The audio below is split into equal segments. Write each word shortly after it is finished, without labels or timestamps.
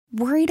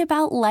Worried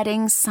about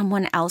letting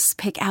someone else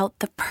pick out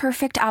the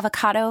perfect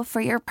avocado for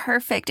your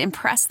perfect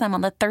impress them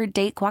on the third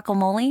date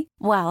guacamole?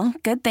 Well,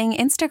 good thing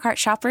Instacart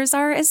shoppers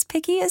are as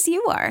picky as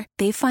you are.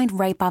 They find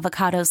ripe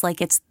avocados like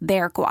it's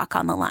their guac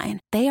on the line.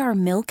 They are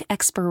milk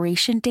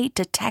expiration date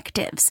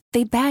detectives.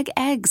 They bag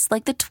eggs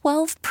like the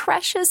 12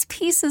 precious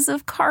pieces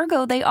of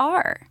cargo they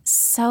are.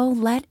 So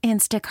let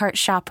Instacart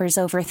shoppers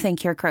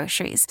overthink your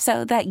groceries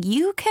so that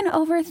you can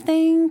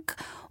overthink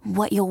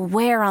what you'll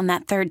wear on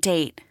that third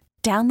date.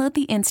 Download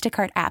the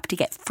Instacart app to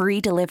get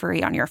free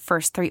delivery on your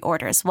first 3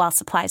 orders while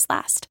supplies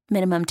last.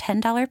 Minimum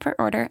 $10 per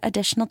order.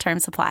 Additional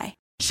terms apply.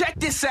 Check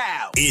this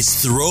out.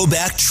 It's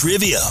Throwback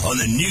Trivia on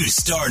the new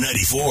Star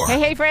 94.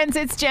 Hey, friends,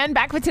 it's Jen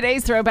back with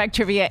today's Throwback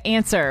Trivia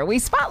answer. We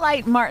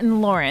spotlight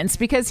Martin Lawrence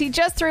because he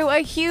just threw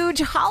a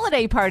huge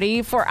holiday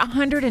party for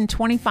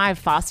 125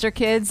 foster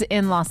kids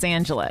in Los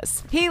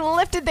Angeles. He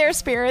lifted their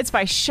spirits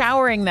by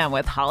showering them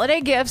with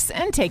holiday gifts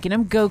and taking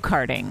them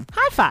go-karting.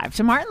 High five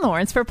to Martin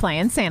Lawrence for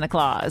playing Santa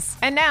Claus.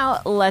 And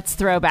now, let's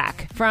throw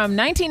back. From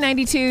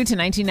 1992 to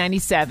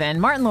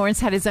 1997, Martin Lawrence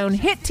had his own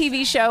hit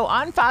TV show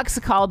on Fox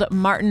called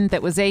Martin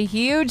that was a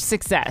huge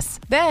success.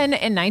 Then,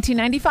 in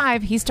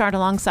 1995, he starred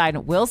alongside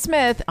Will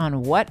Smith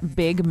on what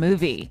big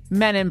movie?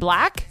 Men in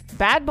Black,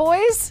 Bad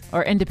Boys,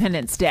 or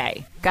Independence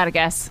Day? Gotta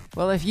guess?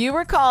 Well, if you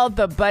recalled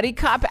the buddy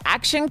cop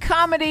action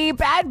comedy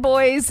Bad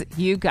Boys,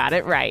 you got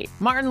it right.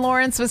 Martin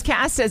Lawrence was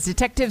cast as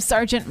Detective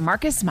Sergeant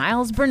Marcus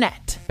Miles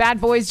Burnett. Bad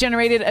Boys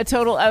generated a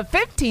total of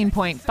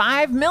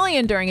 $15.5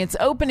 million during its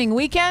opening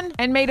weekend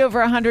and made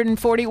over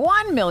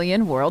 $141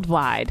 million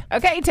worldwide.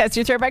 Okay, test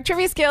your throwback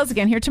trivia skills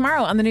again here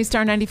tomorrow on the new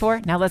Star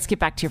 94. Now let's get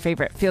back to your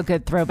favorite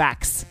feel-good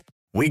throwbacks.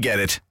 We get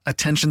it.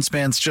 Attention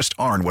spans just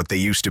aren't what they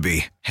used to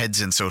be. Heads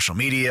in social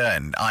media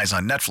and eyes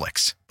on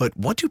Netflix. But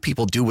what do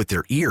people do with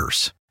their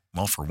ears?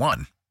 Well, for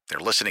one, they're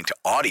listening to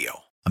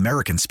audio.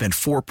 Americans spend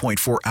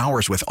 4.4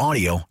 hours with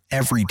audio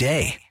every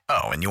day.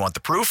 Oh, and you want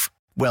the proof?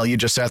 Well, you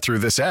just sat through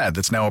this ad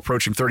that's now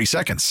approaching 30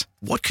 seconds.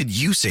 What could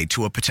you say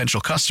to a potential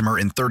customer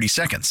in 30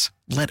 seconds?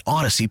 Let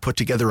Odyssey put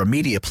together a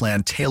media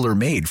plan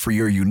tailor-made for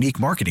your unique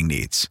marketing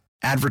needs.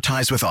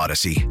 Advertise with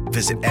Odyssey.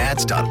 Visit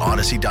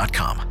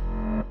ads.odyssey.com.